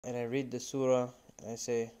and I read the surah and I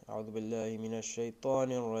say, أعوذ بالله من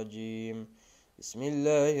الشيطان الرجيم بسم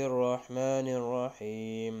الله الرحمن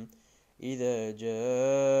الرحيم إذا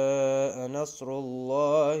جاء نصر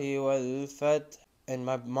الله والفتح, and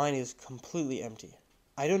my mind is completely empty.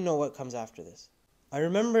 I don't know what comes after this. I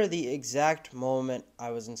remember the exact moment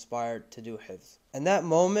I was inspired to do Hifdh. And that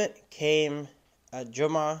moment came at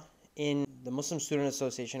Jum'ah in the Muslim Student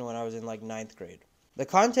Association when I was in like 9th grade. The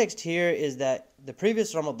context here is that the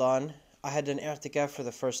previous Ramadan, I had done i'tikaf for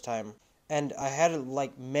the first time. And I had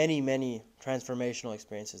like many transformational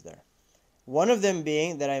experiences there. One of them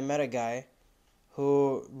being that I met a guy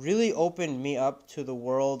who really opened me up to the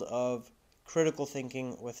world of critical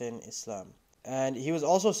thinking within Islam. And he was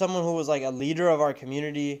also someone who was like a leader of our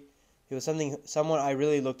community. He was someone I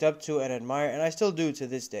really looked up to and admired, and I still do to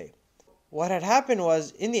this day. What had happened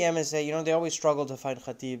was, in the MSA, they always struggle to find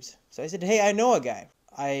khatibs. So I said, hey, I know a guy.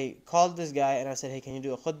 I called this guy and I said, hey, can you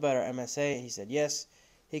do a khutbah at our MSA? He said, yes.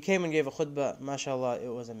 He came and gave a khutbah. MashaAllah,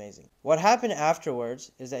 it was amazing. What happened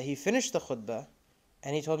afterwards is that he finished the khutbah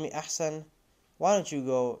and he told me, Ahsan, why don't you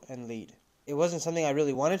go and lead? It wasn't something I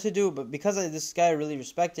really wanted to do, but because this guy I really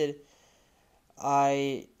respected,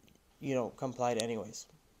 I, complied anyways.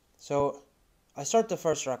 So I start the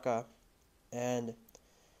first rak'ah and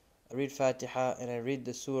I read Fatiha and I read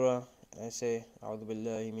the surah and I say, أعوذ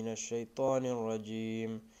بالله من الشيطان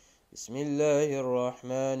الرجيم بسم الله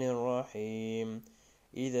الرحمن الرحيم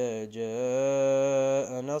إذا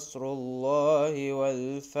جاء نصر الله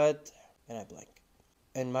والفتح, and I blank.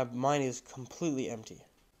 And my mind is completely empty.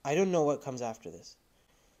 I don't know what comes after this.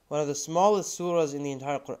 One of the smallest surahs in the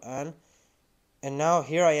entire Quran, and now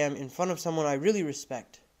here I am in front of someone I really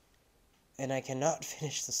respect, and I cannot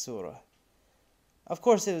finish the surah. Of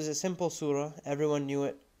course, it was a simple surah. Everyone knew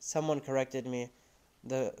it. Someone corrected me.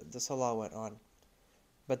 The salah went on.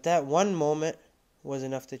 But that one moment was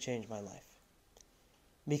enough to change my life.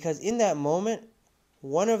 Because in that moment,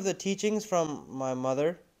 one of the teachings from my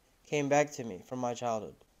mother came back to me from my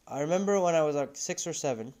childhood. I remember when I was like 6 or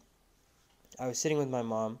 7, I was sitting with my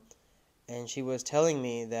mom, and she was telling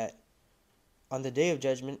me that on the Day of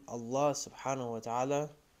Judgment, Allah subhanahu wa ta'ala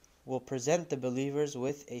will present the believers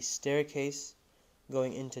with a staircase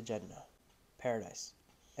going into Jannah, paradise.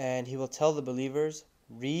 And He will tell the believers,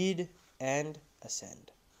 read and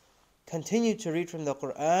ascend. Continue to read from the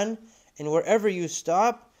Quran, and wherever you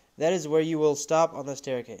stop, that is where you will stop on the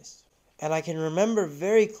staircase. And I can remember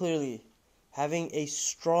very clearly having a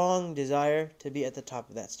strong desire to be at the top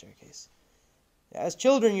of that staircase. As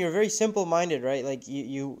children, you're very simple-minded, right? Like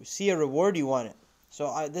you see a reward, you want it.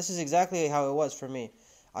 So this is exactly how it was for me.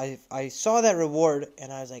 I saw that reward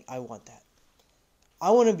and I was like, I want that.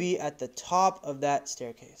 I want to be at the top of that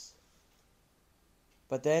staircase.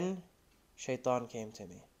 But then Shaitan came to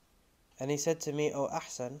me and he said to me, oh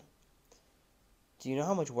Ahsan, do you know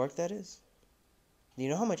how much work that is? Do you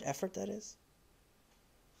know how much effort that is?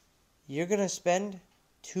 You're going to spend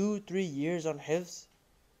 2-3 years on Hifdh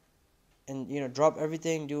and drop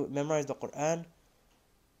everything, memorize the Quran.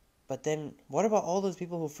 But then what about all those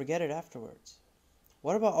people who forget it afterwards?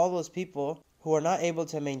 What about all those people who are not able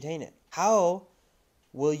to maintain it? How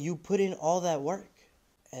will you put in all that work?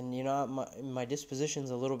 And my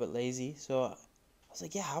disposition's a little bit lazy, so I was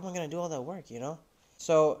like, yeah, how am I going to do all that work,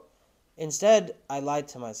 So instead, I lied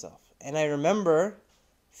to myself. And I remember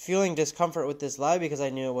feeling discomfort with this lie because I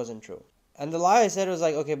knew it wasn't true. And the lie I said was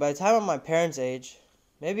like, okay, by the time I'm my parents' age,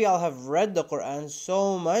 maybe I'll have read the Quran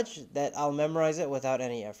so much that I'll memorize it without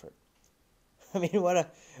any effort. I mean,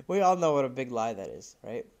 we all know what a big lie that is,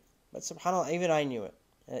 right? But subhanAllah, even I knew it,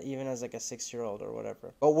 even as like a 6-year-old or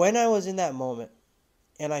whatever. But when I was in that moment,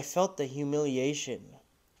 and I felt the humiliation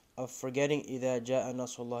of forgetting إِذَا جَاءَ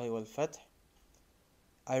نَصْرُ اللَّهِ وَالْفَتْحِ,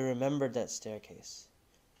 I remembered that staircase.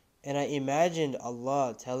 And I imagined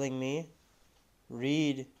Allah telling me,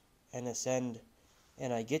 read and ascend.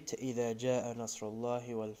 And I get to إِذَا جَاءَ نَصْرُ اللَّهِ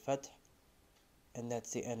وَالْفَتْحِ, and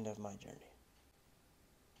that's the end of my journey.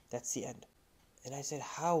 That's the end. And I said,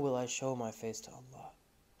 how will I show my face to Allah?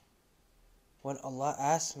 When Allah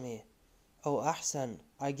asked me, oh Ahsan,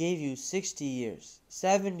 I gave you 60 years,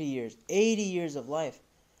 70 years, 80 years of life.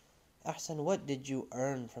 Ahsan, what did you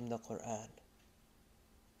earn from the Quran?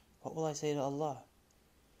 What will I say to Allah?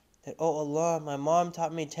 That, oh Allah, my mom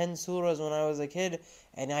taught me 10 surahs when I was a kid,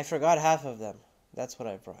 and I forgot half of them. That's what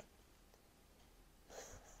I brought.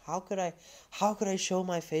 How could I show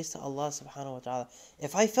my face to Allah subhanahu wa ta'ala?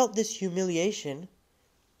 If I felt this humiliation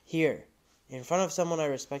here, in front of someone I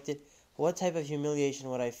respected, what type of humiliation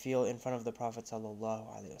would I feel in front of the Prophet sallallahu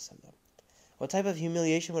alaihi wasallam? What type of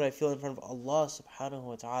humiliation would I feel in front of Allah subhanahu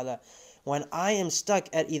wa ta'ala when I am stuck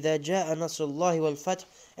at إِذَا جَاءَ نَصْرُ اللَّهِ وَالْفَتْحِ,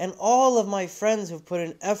 and all of my friends who've put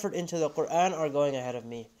an effort into the Qur'an are going ahead of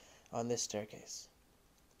me on this staircase.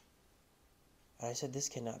 And I said, this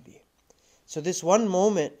cannot be. So this one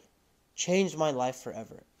moment changed my life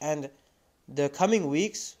forever. And the coming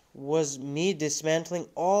weeks was me dismantling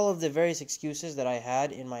all of the various excuses that I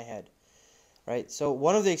had in my head. Right? So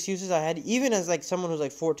one of the excuses I had, even as like someone who's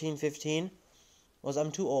like 14, 15, was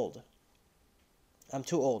I'm too old. I'm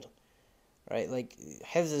too old. Right? Like,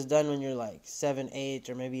 Hifdh is done when you're like 7, 8,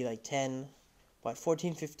 or maybe like 10. But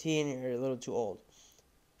 14, 15, you're a little too old.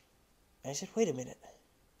 And I said, wait a minute.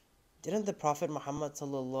 Didn't the Prophet Muhammad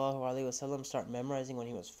ﷺ start memorizing when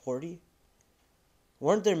he was 40?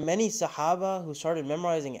 Weren't there many Sahaba who started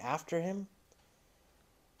memorizing after him?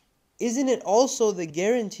 Isn't it also the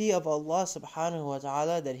guarantee of Allah subhanahu wa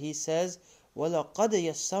ta'ala that He says, وَلَقَدْ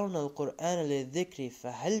يَسَّرْنَا الْقُرْآنَ لِلذِّكْرِ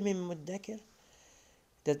فَهَلْ مِن مُدَّكِرٍ?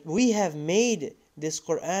 That we have made this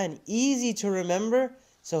Qur'an easy to remember,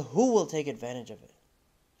 so who will take advantage of it?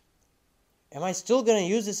 Am I still going to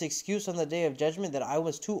use this excuse on the Day of Judgment that I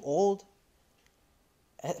was too old?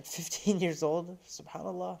 At 15 years old?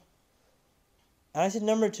 SubhanAllah. And I said,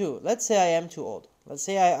 number 2, let's say I am too old. Let's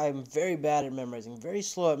say I'm very bad at memorizing, very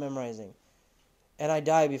slow at memorizing, and I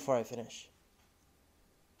die before I finish.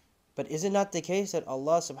 But is it not the case that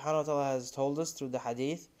Allah subhanahu wa ta'ala has told us through the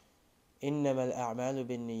hadith, إِنَّمَا الْأَعْمَالُ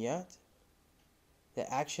بِالنِّيَّاتِ,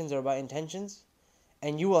 that actions are by intentions,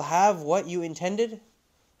 and you will have what you intended?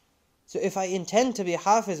 So if I intend to be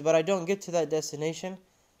Hafiz but I don't get to that destination,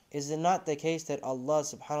 is it not the case that Allah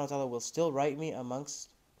subhanahu wa ta'ala will still write me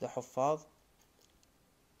amongst the Huffaz?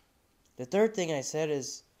 The third thing I said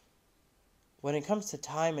is, when it comes to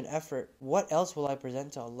time and effort, what else will I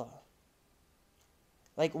present to Allah?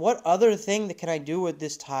 Like, what other thing that can I do with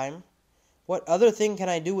this time? What other thing can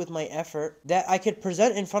I do with my effort that I could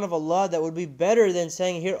present in front of Allah that would be better than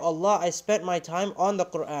saying, here, Allah, I spent my time on the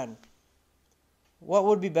Qur'an? What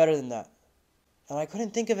would be better than that? And I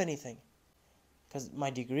couldn't think of anything. Because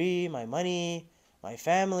my degree, my money, my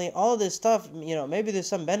family, all this stuff, maybe there's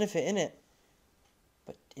some benefit in it.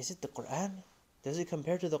 But is it the Qur'an? Does it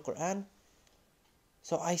compare to the Qur'an?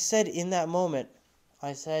 So I said in that moment,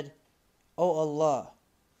 I said, oh Allah,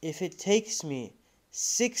 if it takes me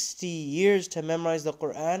 60 years to memorize the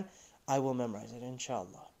Qur'an, I will memorize it,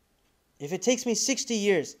 inshallah. If it takes me 60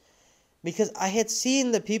 years, because I had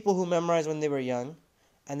seen the people who memorized when they were young,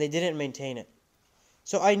 and they didn't maintain it.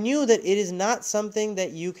 So I knew that it is not something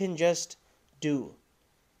that you can just do.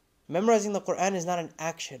 Memorizing the Qur'an is not an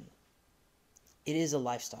action. It is a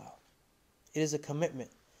lifestyle. It is a commitment.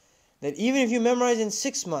 That even if you memorize in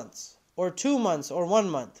 6 months, or 2 months, or 1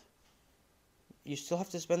 month, you still have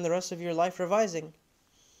to spend the rest of your life revising.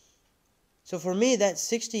 So for me, that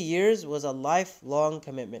 60 years was a lifelong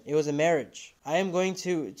commitment. It was a marriage. I am going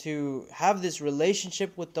to have this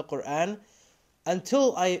relationship with the Qur'an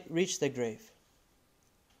until I reach the grave.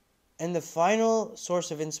 And the final source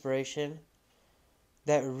of inspiration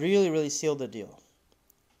that really, really sealed the deal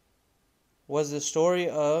was the story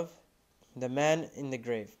of the man in the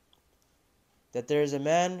grave. That there is a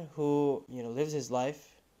man who lives his life,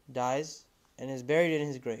 dies, and is buried in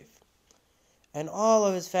his grave. And all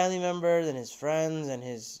of his family members and his friends and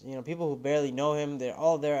his people who barely know him, they're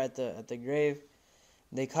all there at the grave.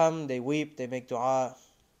 They come, they weep, they make dua,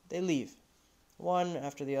 they leave. One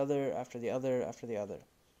after the other, after the other, after the other.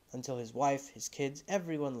 Until his wife, his kids,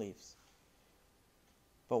 everyone leaves.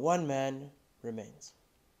 But one man remains.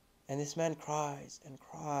 And this man cries and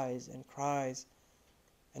cries and cries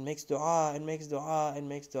and makes dua and makes dua and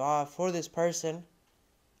makes dua for this person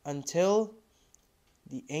until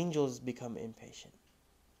the angels become impatient.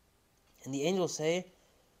 And the angels say,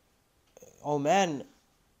 oh man,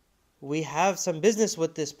 we have some business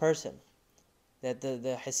with this person. That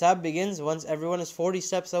the hisab begins once everyone is 40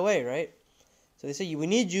 steps away, right? So they say, we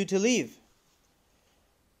need you to leave.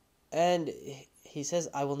 And he says,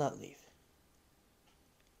 I will not leave.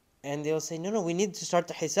 And they'll say, no, we need to start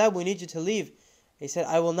the hisab, we need you to leave. He said,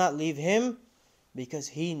 I will not leave him because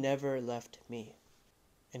he never left me.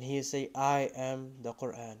 And he will say, I am the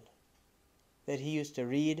Qur'an. That he used to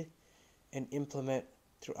read and implement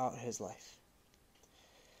throughout his life.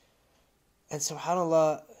 And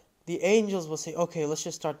subhanAllah, the angels will say, okay, let's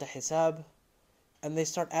just start the hisab. And they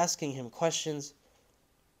start asking him questions.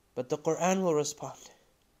 But the Qur'an will respond.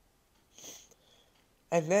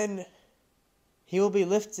 And then he will be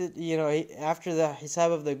lifted, after the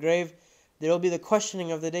hisab of the grave, there will be the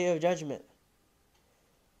questioning of the Day of Judgment.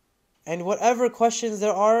 And whatever questions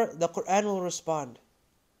there are, the Qur'an will respond.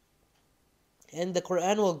 And the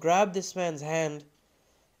Qur'an will grab this man's hand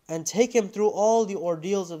and take him through all the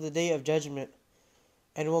ordeals of the Day of Judgment,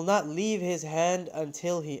 and will not leave his hand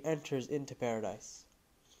until he enters into paradise.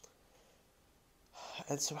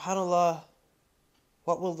 And subhanAllah,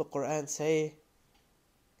 what will the Quran say?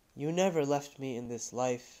 You never left me in this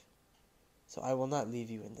life, so I will not leave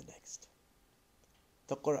you in the next.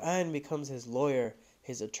 The Quran becomes his lawyer,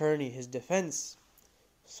 his attorney, his defense.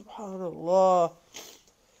 SubhanAllah.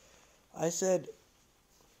 I said,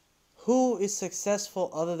 who is successful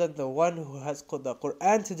other than the one who has the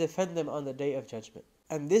Quran to defend them on the Day of Judgment?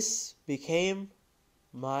 And this became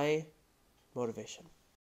my motivation.